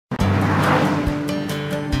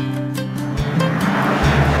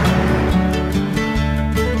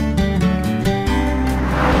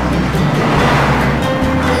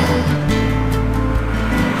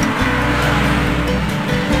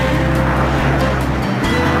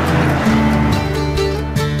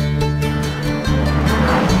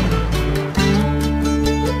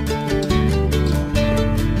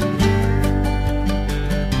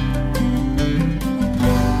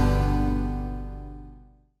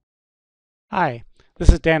Hi, this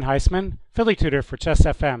is Dan Heisman, Philly tutor for Chess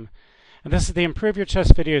FM, and this is the Improve Your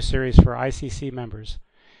Chess video series for ICC members.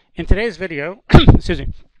 In today's video,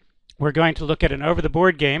 we're going to look at an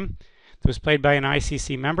over-the-board game that was played by an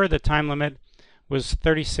ICC member. The time limit was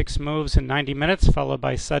 36 moves in 90 minutes, followed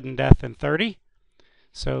by sudden death in 30.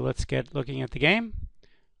 So let's get looking at the game.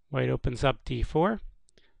 White opens up d4.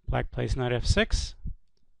 Black plays knight f6,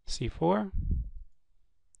 c4,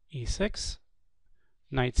 e6,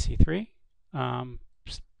 knight c3.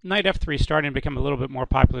 Knight f3 starting to become a little bit more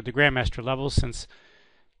popular at the grandmaster level, since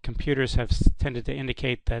computers have tended to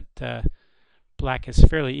indicate that black is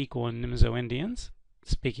fairly equal in Nimzo-Indians.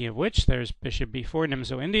 Speaking of which, there's bishop b4,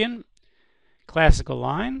 Nimzo-Indian, classical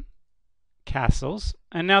line, castles,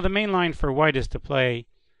 and now the main line for white is to play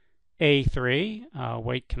a3.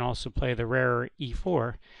 White can also play the rarer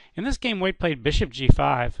e4. In this game, white played bishop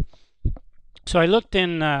g5. So I looked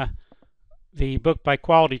in the book by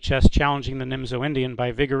Quality Chess, Challenging the Nimzo-Indian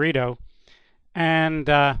by Vigorito, and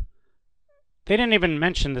they didn't even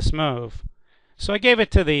mention this move. So I gave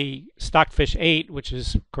it to the Stockfish 8, which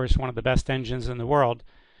is, of course, one of the best engines in the world,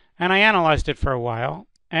 and I analyzed it for a while,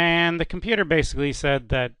 and the computer basically said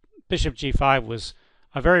that bishop g5 was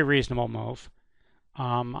a very reasonable move.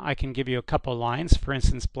 I can give you a couple lines. For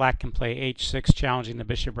instance, black can play h6, challenging the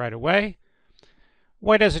bishop right away.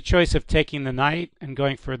 White has a choice of taking the knight and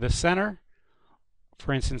going for the center.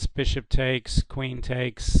 For instance, bishop takes, queen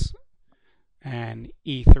takes, and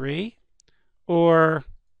e3. Or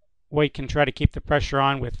white can try to keep the pressure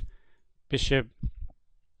on with bishop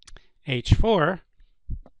h4.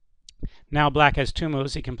 Now black has two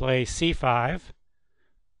moves. He can play c5,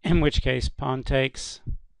 in which case pawn takes.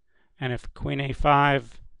 And if queen a5,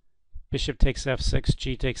 bishop takes f6,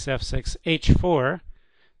 g takes f6, h4,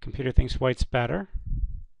 computer thinks white's better.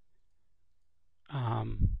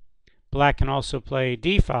 Black can also play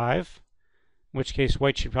d5, in which case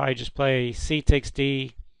white should probably just play c takes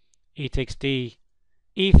d, e takes d,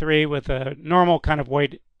 e3 with a normal kind of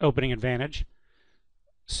white opening advantage.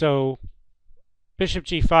 So bishop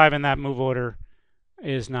g5 in that move order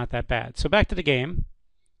is not that bad. So back to the game.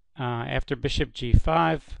 After bishop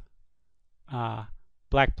g5,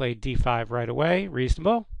 black played d5 right away,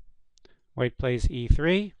 reasonable. White plays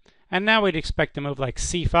e3. And now we'd expect a move like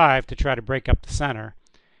c5 to try to break up the center.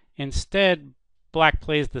 Instead, black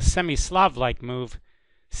plays the semi-Slav-like move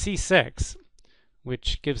c6,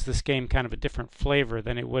 which gives this game kind of a different flavor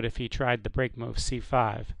than it would if he tried the break move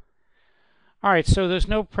c5. Alright, so there's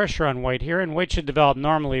no pressure on white here, and white should develop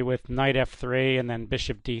normally with knight f3 and then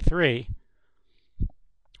bishop d3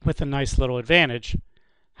 with a nice little advantage.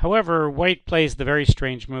 However, white plays the very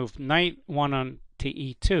strange move knight 1 on to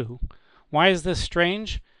e2. Why is this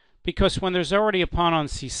strange? Because when there's already a pawn on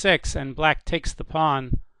c6 and black takes the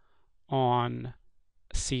pawn on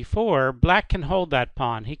c4, black can hold that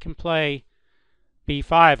pawn. He can play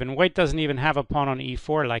b5, and white doesn't even have a pawn on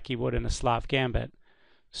e4 like he would in a Slav gambit.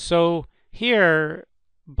 So here,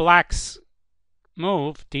 black's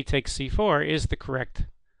move, d takes c4, is the correct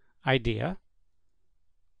idea.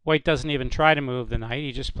 White doesn't even try to move the knight,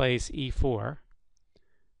 he just plays e4.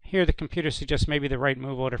 Here the computer suggests maybe the right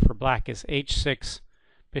move order for black is h6,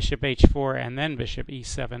 bishop h4, and then bishop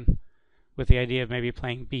e7, with the idea of maybe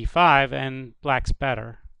playing b5, and black's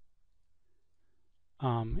better.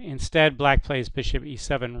 Instead, black plays bishop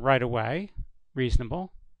e7 right away,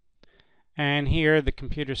 reasonable. And here the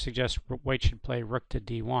computer suggests white should play rook to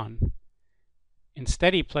d1.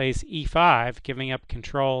 Instead he plays e5, giving up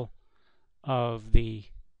control of the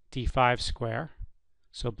d5 square.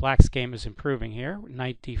 So black's game is improving here.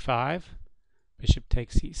 Knight d5, bishop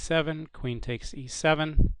takes e7, queen takes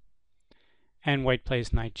e7, and white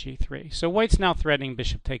plays knight g3. So white's now threatening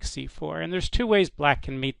bishop takes c4, and there's two ways black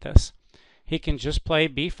can meet this. He can just play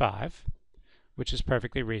b5, which is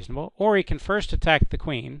perfectly reasonable, or he can first attack the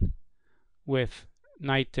queen with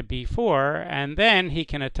knight to b4, and then he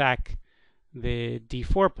can attack the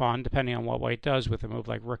d4 pawn, depending on what white does, with a move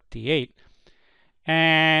like rook d8.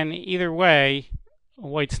 And either way,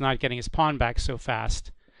 white's not getting his pawn back so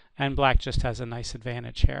fast, and black just has a nice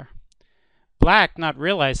advantage here. Black, not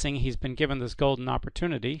realizing he's been given this golden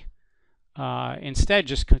opportunity, instead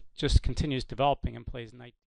just continues developing and plays knight.